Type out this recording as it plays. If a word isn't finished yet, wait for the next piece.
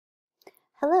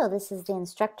Hello, this is the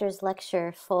instructor's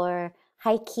lecture for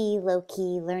High Key, Low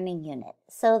Key Learning Unit.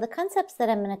 So the concepts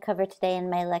that I'm going to cover today in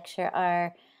my lecture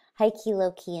are high key,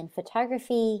 low key in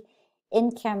photography,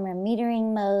 in-camera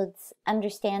metering modes,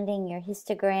 understanding your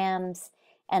histograms,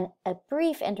 and a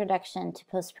brief introduction to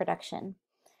post-production.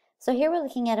 So here we're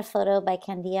looking at a photo by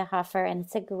Candia Hofer, and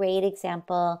it's a great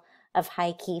example of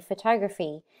high key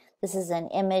photography. This is an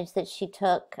image that she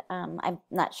took. I'm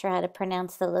not sure how to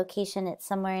pronounce the location. It's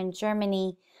somewhere in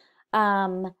Germany.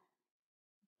 But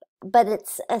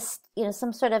it's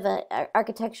some sort of a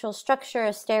architectural structure,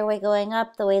 a stairway going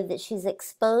up. The way that she's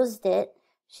exposed it,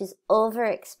 she's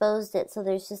overexposed it, so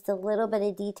there's just a little bit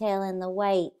of detail in the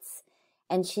whites,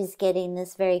 and she's getting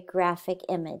this very graphic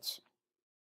image.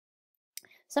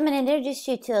 So I'm going to introduce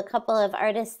you to a couple of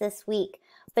artists this week,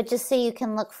 but just so you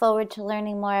can look forward to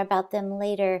learning more about them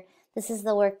later, this is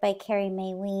the work by Carrie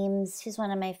Mae Weems. She's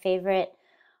one of my favorite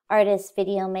artists,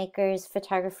 video makers,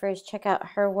 photographers. Check out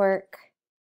her work.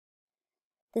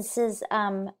 This is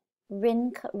Rinko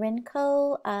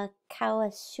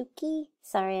Kawashuki.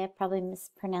 Sorry, I probably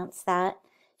mispronounced that.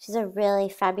 She's a really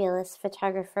fabulous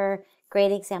photographer,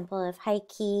 great example of high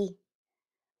key.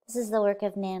 This is the work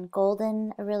of Nan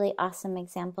Golden, a really awesome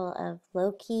example of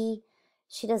low key.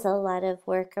 She does a lot of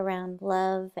work around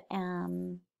love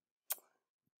and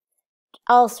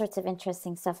all sorts of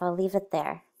interesting stuff. I'll leave it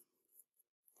there.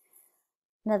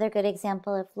 Another good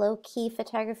example of low-key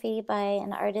photography by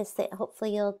an artist that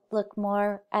hopefully you'll look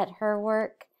more at her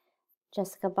work,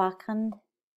 Jessica Bachand.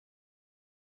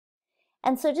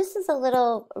 And so just as a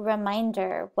little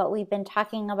reminder, what we've been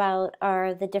talking about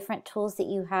are the different tools that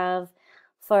you have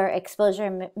for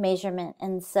exposure measurement.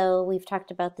 And so we've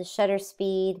talked about the shutter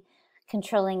speed,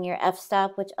 controlling your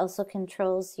f-stop, which also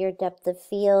controls your depth of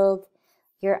field,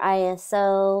 your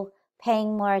ISO,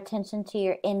 paying more attention to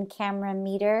your in-camera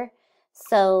meter.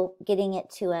 So getting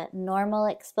it to a normal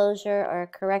exposure or a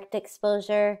correct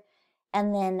exposure,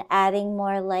 and then adding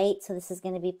more light. So this is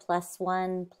going to be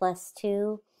 +1,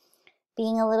 +2.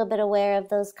 Being a little bit aware of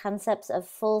those concepts of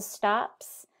full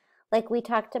stops like we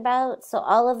talked about. So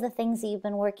all of the things that you've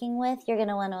been working with, you're going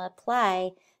to want to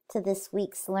apply to this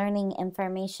week's learning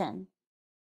information.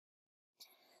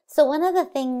 So one of the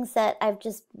things that I've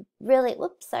just really,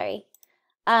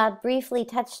 briefly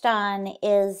touched on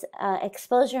is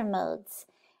exposure modes.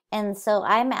 And so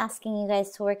I'm asking you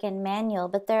guys to work in manual,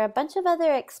 but there are a bunch of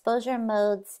other exposure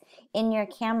modes in your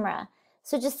camera.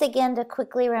 So just again to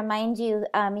quickly remind you,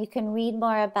 you can read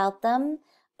more about them: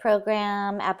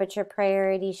 program, aperture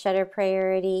priority, shutter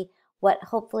priority, what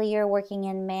hopefully you're working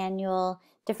in manual,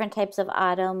 different types of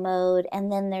auto mode, and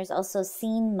then there's also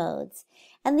scene modes.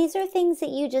 And these are things that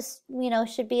you just,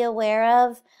 should be aware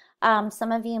of.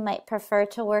 Some of you might prefer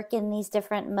to work in these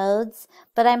different modes,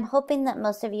 but I'm hoping that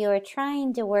most of you are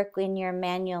trying to work in your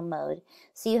manual mode,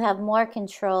 so you have more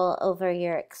control over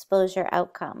your exposure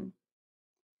outcome.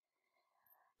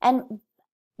 And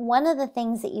one of the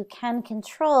things that you can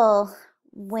control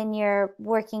when you're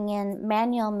working in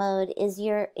manual mode is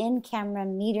your in-camera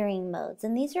metering modes.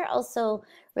 And these are also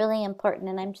really important,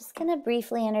 and I'm just going to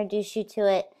briefly introduce you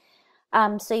to it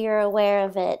so you're aware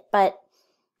of it. But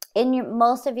in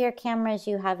most of your cameras,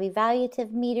 you have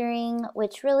evaluative metering,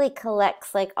 which really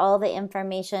collects like all the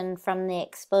information from the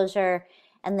exposure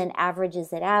and then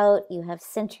averages it out. You have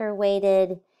center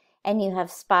weighted, and you have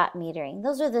spot metering.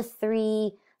 Those are the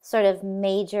three sort of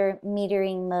major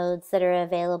metering modes that are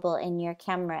available in your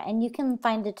camera. And you can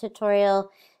find a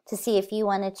tutorial to see if you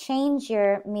want to change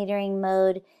your metering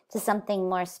mode to something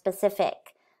more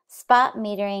specific. Spot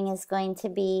metering is going to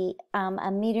be a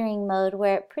metering mode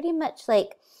where it pretty much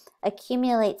like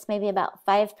accumulates maybe about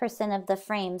 5% of the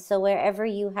frame. So wherever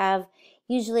you have,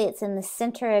 usually it's in the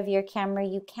center of your camera,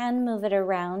 you can move it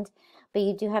around, but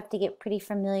you do have to get pretty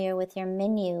familiar with your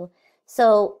menu.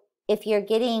 So if you're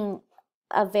getting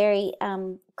a very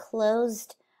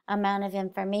closed amount of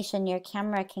information, your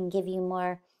camera can give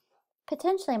you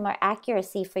potentially more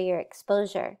accuracy for your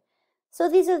exposure. So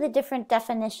these are the different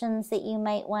definitions that you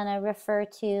might want to refer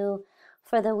to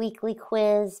for the weekly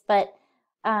quiz. But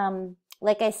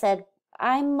like I said,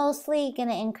 I'm mostly going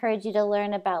to encourage you to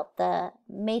learn about the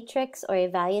matrix or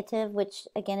evaluative, which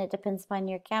again, it depends upon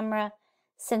your camera,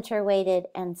 center weighted,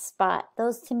 and spot.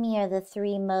 Those to me are the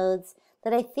three modes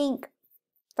that I think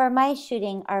for my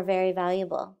shooting are very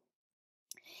valuable.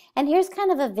 And here's kind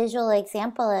of a visual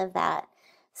example of that.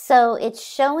 So it's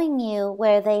showing you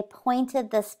where they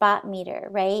pointed the spot meter,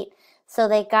 right? So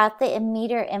they got the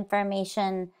meter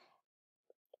information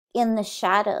in the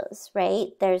shadows, right?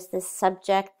 There's this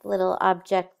little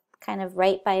object kind of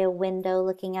right by a window,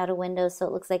 looking out a window, so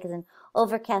it looks like it's an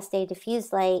overcast day,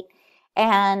 diffused light.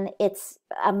 and it's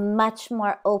a much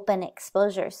more open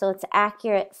exposure. So it's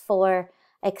accurate for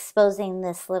exposing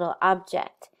this little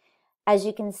object. As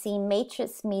you can see,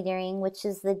 matrix metering, which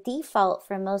is the default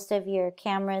for most of your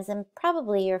cameras and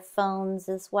probably your phones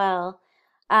as well,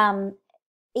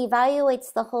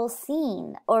 evaluates the whole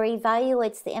scene or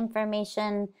evaluates the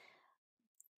information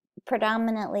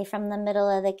predominantly from the middle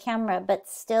of the camera, but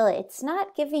still it's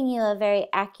not giving you a very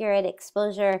accurate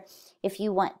exposure if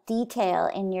you want detail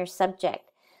in your subject.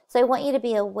 So I want you to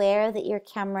be aware that your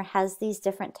camera has these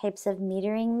different types of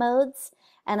metering modes,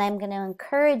 and I'm going to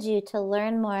encourage you to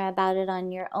learn more about it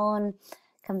on your own.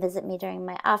 Come visit me during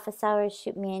my office hours,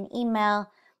 shoot me an email.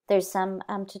 There's some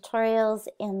tutorials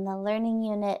in the learning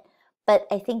unit, but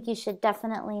I think you should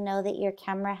definitely know that your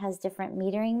camera has different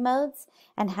metering modes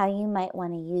and how you might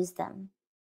want to use them.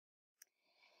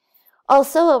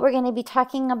 Also, what we're going to be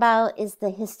talking about is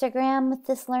the histogram with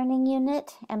this learning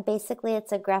unit, and basically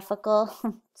it's a graphical,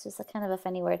 it's just a kind of a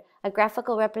funny word, a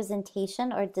graphical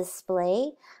representation or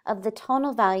display of the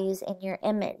tonal values in your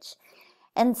image.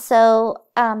 And so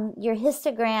your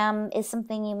histogram is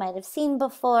something you might have seen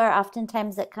before.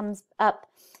 Oftentimes it comes up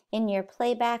in your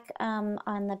playback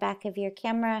on the back of your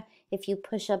camera if you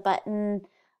push a button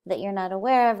that you're not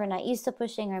aware of or not used to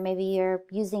pushing, or maybe you're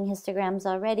using histograms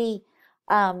already.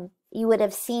 You would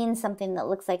have seen something that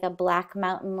looks like a black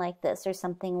mountain like this or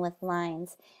something with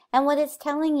lines. And what it's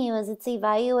telling you is it's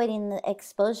evaluating the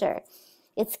exposure.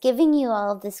 It's giving you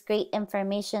all of this great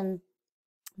information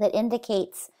that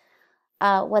indicates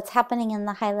what's happening in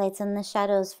the highlights and the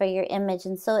shadows for your image.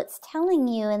 And so it's telling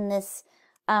you in this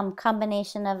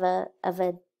combination of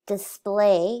a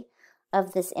display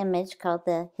of this image called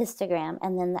the histogram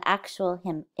and then the actual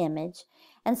image.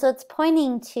 And so it's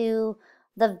pointing to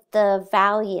the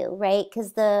value, right?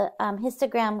 Because the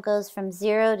histogram goes from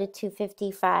 0 to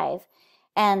 255.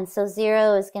 And so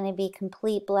 0 is going to be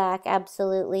complete black,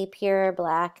 absolutely pure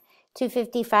black.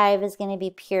 255 is going to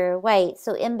be pure white.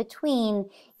 So in between,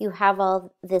 you have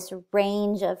all this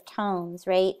range of tones,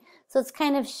 right? So it's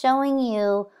kind of showing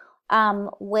you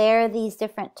where these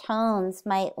different tones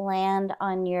might land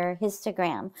on your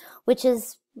histogram, which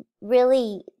is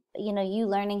really, you know, you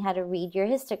learning how to read your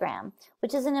histogram,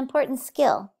 which is an important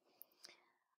skill.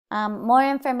 More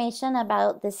information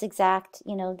about this exact,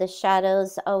 you know, the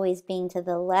shadows always being to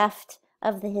the left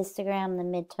of the histogram, the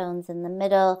midtones in the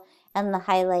middle, and the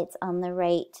highlights on the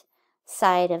right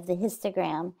side of the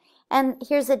histogram. And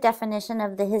here's a definition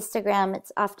of the histogram.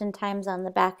 It's oftentimes on the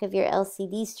back of your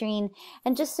LCD screen.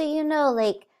 And just so you know,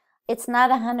 like, it's not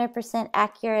 100%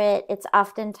 accurate. It's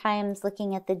oftentimes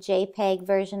looking at the JPEG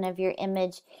version of your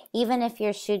image. Even if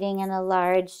you're shooting in a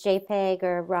large JPEG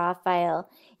or a RAW file,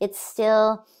 it's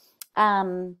still,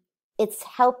 it's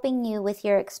helping you with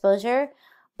your exposure,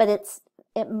 but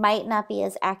it might not be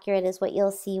as accurate as what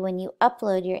you'll see when you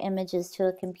upload your images to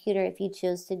a computer if you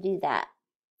choose to do that.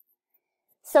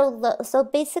 So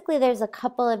basically there's a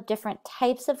couple of different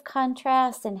types of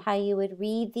contrast and how you would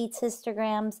read these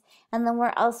histograms. And then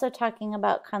we're also talking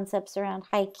about concepts around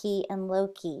high key and low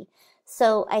key.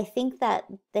 So I think that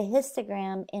the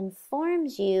histogram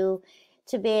informs you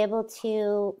to be able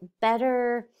to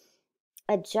better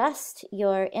adjust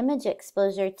your image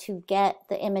exposure to get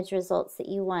the image results that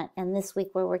you want. And this week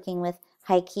we're working with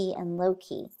high key and low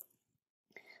key.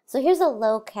 So here's a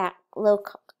low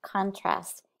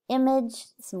contrast image,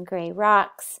 some gray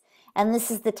rocks, and this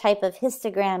is the type of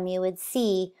histogram you would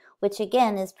see, which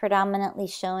again is predominantly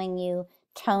showing you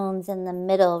tones in the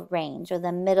middle range or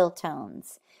the middle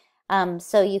tones.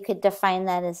 So you could define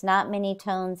that as not many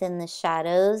tones in the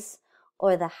shadows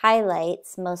or the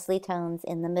highlights, mostly tones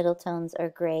in the middle tones or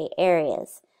gray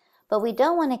areas. But we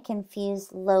don't want to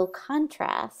confuse low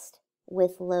contrast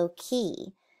with low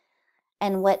key.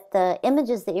 And what the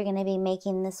images that you're going to be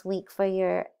making this week for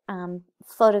your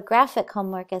photographic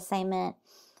homework assignment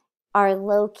are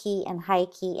low-key and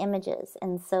high-key images.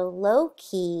 And so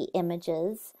low-key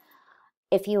images,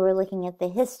 if you were looking at the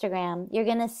histogram, you're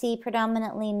going to see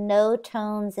predominantly no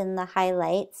tones in the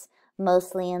highlights,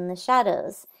 mostly in the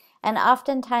shadows. And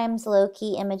oftentimes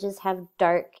low-key images have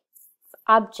dark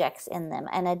objects in them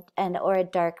or a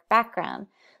dark background.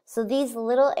 So these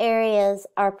little areas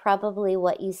are probably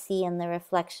what you see in the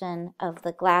reflection of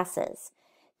the glasses.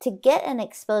 To get an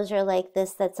exposure like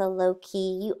this that's a low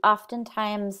key, you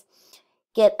oftentimes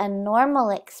get a normal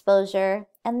exposure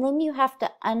and then you have to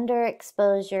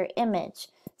underexpose your image.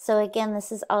 So again,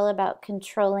 this is all about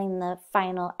controlling the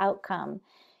final outcome.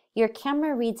 Your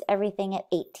camera reads everything at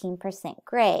 18%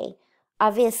 gray.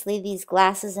 Obviously, these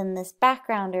glasses in this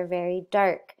background are very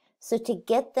dark. So to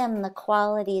get them the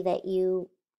quality that you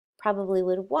probably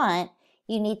would want,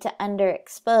 you need to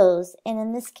underexpose, and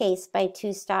in this case by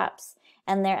 2 stops,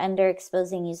 and they're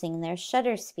underexposing using their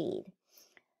shutter speed.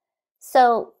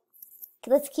 So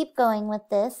let's keep going with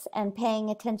this and paying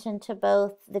attention to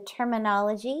both the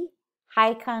terminology,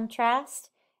 high contrast,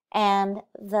 and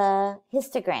the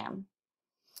histogram.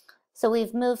 So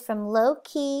we've moved from low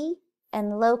key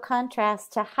and low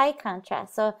contrast to high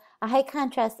contrast. So a high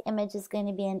contrast image is going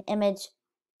to be an image,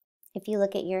 if you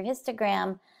look at your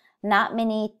histogram, not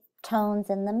many tones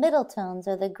in the middle tones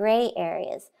or the gray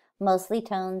areas, mostly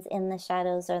tones in the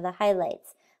shadows or the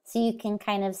highlights. So you can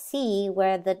kind of see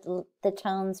where the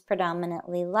tones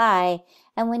predominantly lie.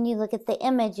 And when you look at the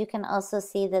image, you can also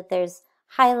see that there's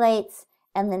highlights,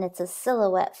 and then it's a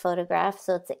silhouette photograph,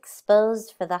 so it's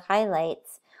exposed for the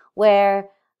highlights, where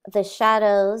the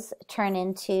shadows turn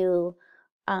into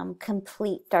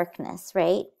complete darkness,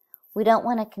 right? We don't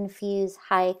want to confuse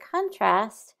high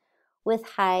contrast with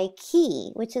high key,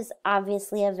 which is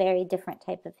obviously a very different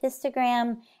type of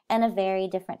histogram and a very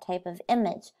different type of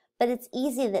image. But it's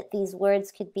easy that these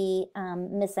words could be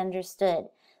misunderstood.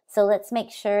 So let's make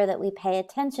sure that we pay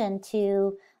attention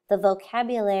to the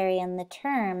vocabulary and the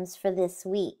terms for this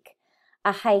week.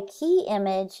 A high key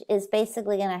image is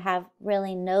basically going to have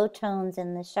really no tones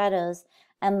in the shadows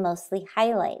and mostly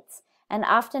highlights. And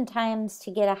oftentimes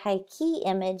to get a high key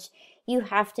image, you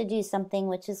have to do something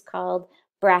which is called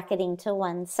bracketing to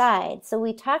one side. So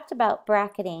we talked about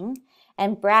bracketing,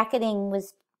 and bracketing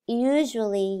was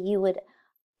usually you would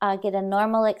get a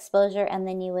normal exposure and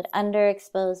then you would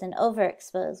underexpose and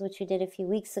overexpose, which we did a few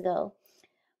weeks ago.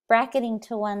 Bracketing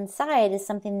to one side is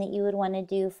something that you would want to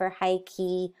do for high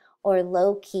key or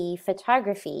low key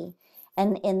photography.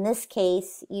 And in this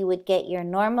case, you would get your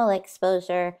normal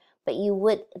exposure, but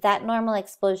that normal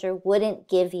exposure wouldn't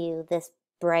give you this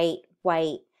bright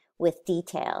white with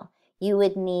detail. You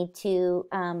would need to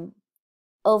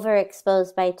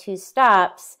overexpose by 2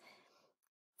 stops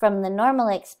from the normal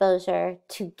exposure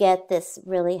to get this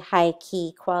really high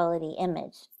key quality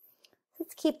image.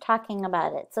 Let's keep talking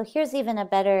about it. So here's even a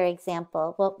better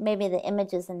example. Well, maybe the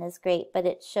image isn't as great, but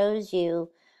it shows you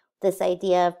this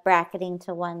idea of bracketing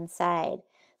to one side.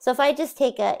 So if I just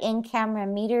take an in-camera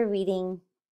meter reading,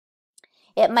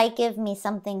 it might give me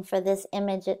something for this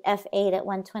image at f8 at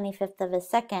 1/25th of a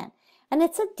second. And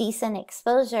it's a decent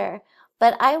exposure,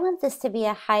 but I want this to be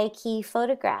a high key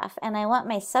photograph, and I want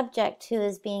my subject, who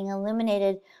is being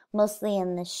illuminated mostly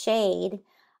in the shade,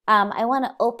 I want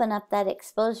to open up that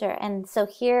exposure. And so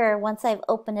here, once I've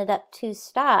opened it up 2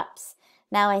 stops,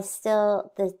 now I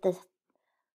still,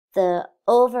 the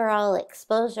overall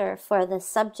exposure for the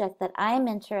subject that I'm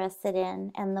interested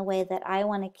in and the way that I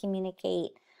want to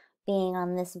communicate, being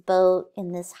on this boat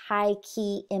in this high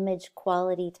key image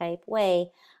quality type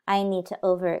way, I need to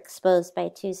overexpose by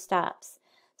 2 stops.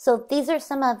 So these are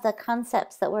some of the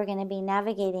concepts that we're going to be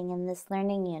navigating in this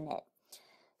learning unit.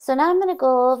 So now I'm going to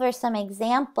go over some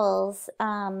examples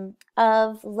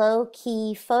of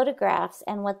low-key photographs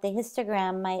and what the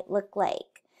histogram might look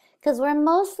like, because we're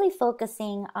mostly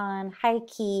focusing on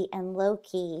high-key and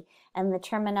low-key and the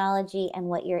terminology and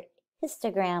what your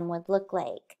histogram would look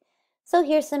like. So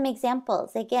here's some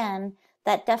examples. Again,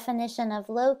 that definition of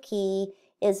low-key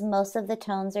is most of the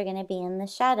tones are going to be in the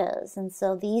shadows, and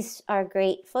so these are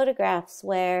great photographs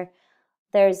where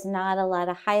there's not a lot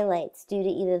of highlights due to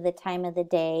either the time of the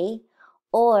day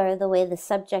or the way the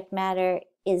subject matter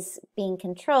is being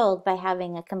controlled by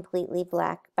having a completely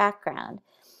black background.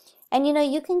 And you know,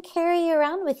 you can carry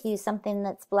around with you something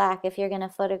that's black if you're going to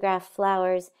photograph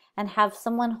flowers and have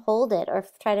someone hold it, or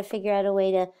try to figure out a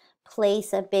way to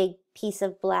place a big piece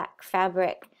of black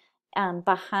fabric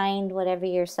behind whatever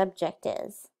your subject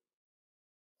is.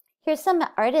 Here's some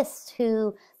artists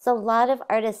there's a lot of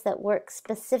artists that work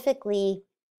specifically,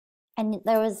 and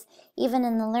there was even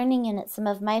in the learning unit some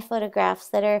of my photographs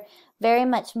that are very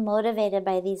much motivated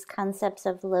by these concepts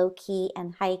of low key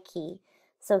and high key.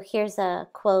 So here's a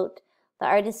quote: "The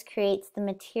artist creates the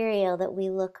material that we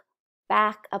look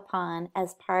back upon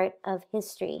as part of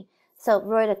history." So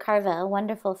Roy DeCarva, a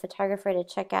wonderful photographer to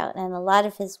check out, and a lot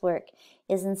of his work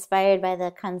is inspired by the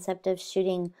concept of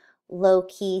shooting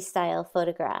low-key style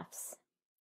photographs.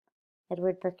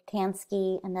 Edward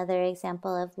Bertansky, another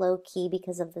example of low-key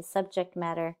because of the subject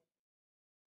matter.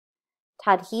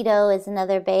 Todd Hito is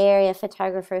another Bay Area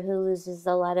photographer who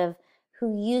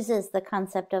uses the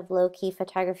concept of low-key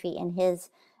photography in his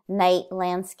night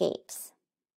landscapes.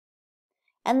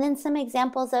 And then some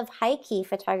examples of high-key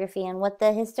photography and what the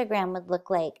histogram would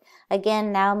look like.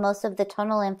 Again, now most of the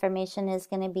tonal information is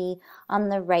going to be on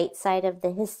the right side of the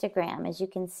histogram, as you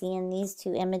can see in these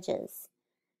 2 images.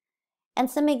 And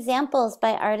some examples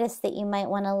by artists that you might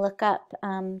want to look up.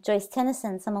 Joyce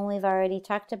Tennyson, someone we've already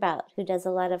talked about, who does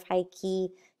a lot of high key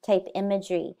type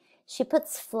imagery. She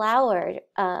puts flour,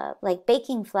 like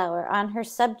baking flour, on her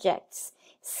subject's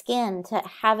skin to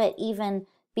have it even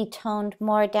be toned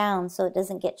more down so it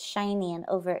doesn't get shiny and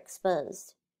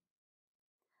overexposed.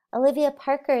 Olivia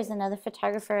Parker is another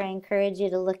photographer I encourage you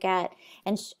to look at,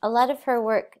 and a lot of her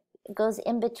work goes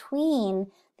in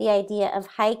between the idea of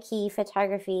high-key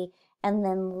photography and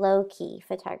then low-key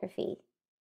photography.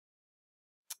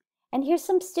 And here's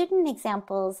some student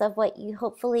examples of what you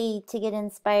hopefully to get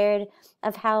inspired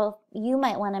of how you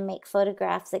might want to make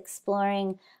photographs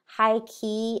exploring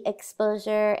high-key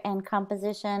exposure and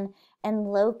composition and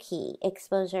low-key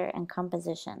exposure and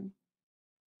composition.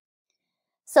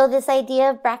 So this idea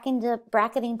of bracketing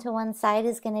to one side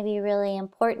is going to be really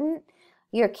important.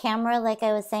 Your camera, like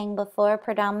I was saying before,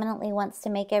 predominantly wants to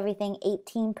make everything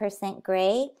 18%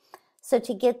 gray. So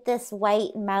to get this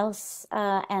white mouse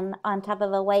and on top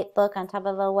of a white book, on top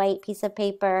of a white piece of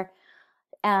paper,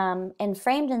 and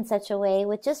framed in such a way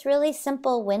with just really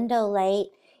simple window light,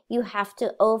 you have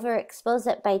to overexpose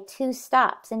it by 2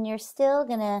 stops, and you're still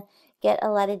going to get a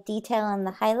lot of detail in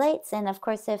the highlights. And of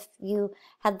course, if you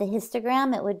had the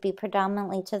histogram, it would be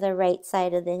predominantly to the right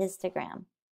side of the histogram.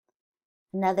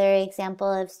 Another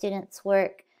example of students'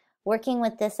 working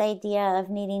with this idea of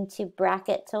needing to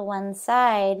bracket to one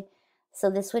side. So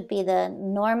this would be the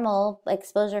normal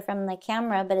exposure from the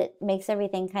camera, but it makes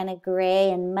everything kind of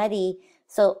gray and muddy.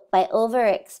 So by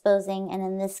overexposing, and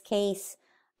in this case,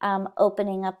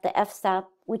 opening up the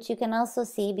f-stop, which you can also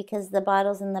see because the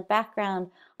bottles in the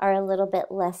background are a little bit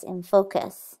less in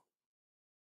focus.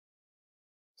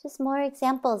 Just more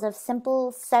examples of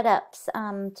simple setups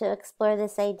to explore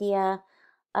this idea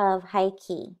of high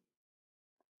key.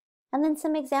 And then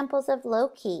some examples of low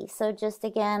key. So just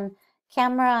again,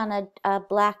 camera on a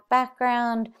black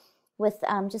background with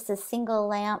just a single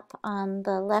lamp on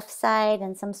the left side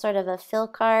and some sort of a fill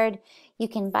card. You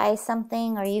can buy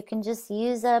something, or you can just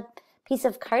use a piece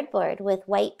of cardboard with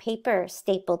white paper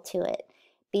stapled to it.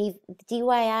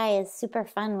 DIY is super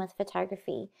fun with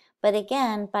photography. But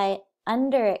again, by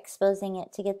underexposing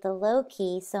it to get the low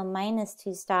key, so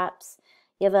 -2 stops,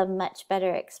 you have a much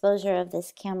better exposure of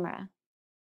this camera.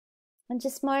 And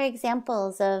just more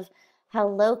examples of how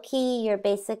low key you're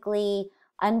basically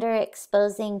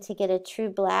underexposing to get a true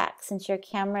black, since your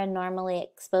camera normally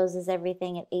exposes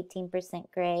everything at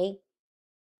 18% gray.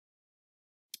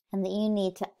 And that you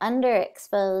need to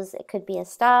underexpose. It could be a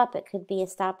stop, it could be a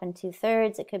stop and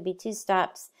 2/3, it could be 2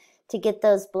 stops to get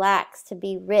those blacks to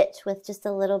be rich with just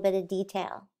a little bit of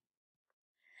detail.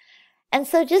 And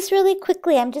so just really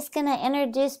quickly, I'm just going to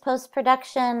introduce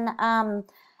post-production.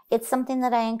 It's something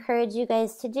that I encourage you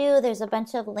guys to do. There's a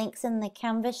bunch of links in the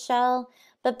Canvas shell.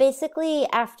 But basically,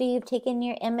 after you've taken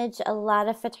your image, a lot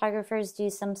of photographers do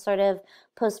some sort of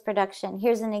post-production.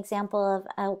 Here's an example of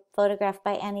a photograph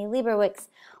by Annie Leibovitz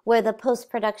where the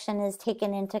post-production is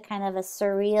taken into kind of a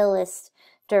surrealist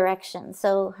direction.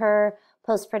 So her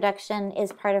post-production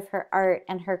is part of her art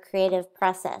and her creative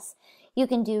process. You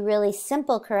can do really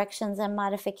simple corrections and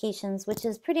modifications, which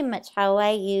is pretty much how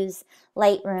I use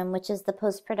Lightroom, which is the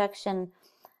post-production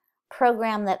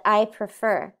program that I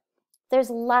prefer. There's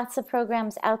lots of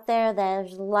programs out there.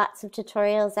 There's lots of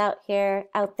tutorials out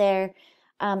there.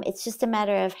 It's just a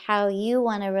matter of how you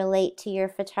want to relate to your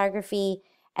photography,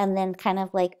 and then kind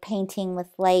of like painting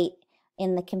with light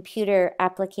in the computer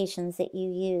applications that you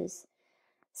use.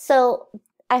 So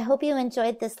I hope you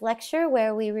enjoyed this lecture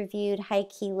where we reviewed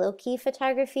high-key, low-key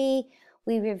photography.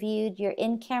 We reviewed your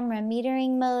in-camera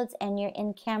metering modes and your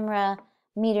in-camera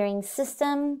metering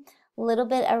system, a little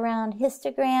bit around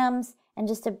histograms, and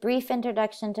just a brief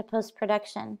introduction to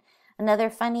post-production. Another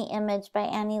funny image by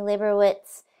Annie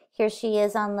Leibovitz. Here she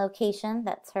is on location.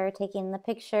 That's her taking the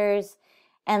pictures.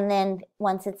 And then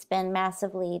once it's been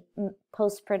massively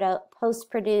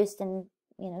post-produced and,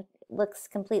 looks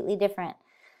completely different.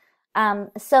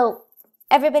 So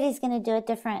everybody's going to do it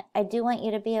different. I do want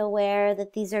you to be aware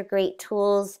that these are great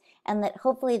tools, and that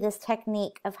hopefully this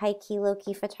technique of high-key,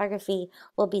 low-key photography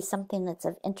will be something that's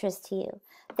of interest to you.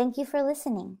 Thank you for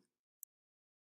listening.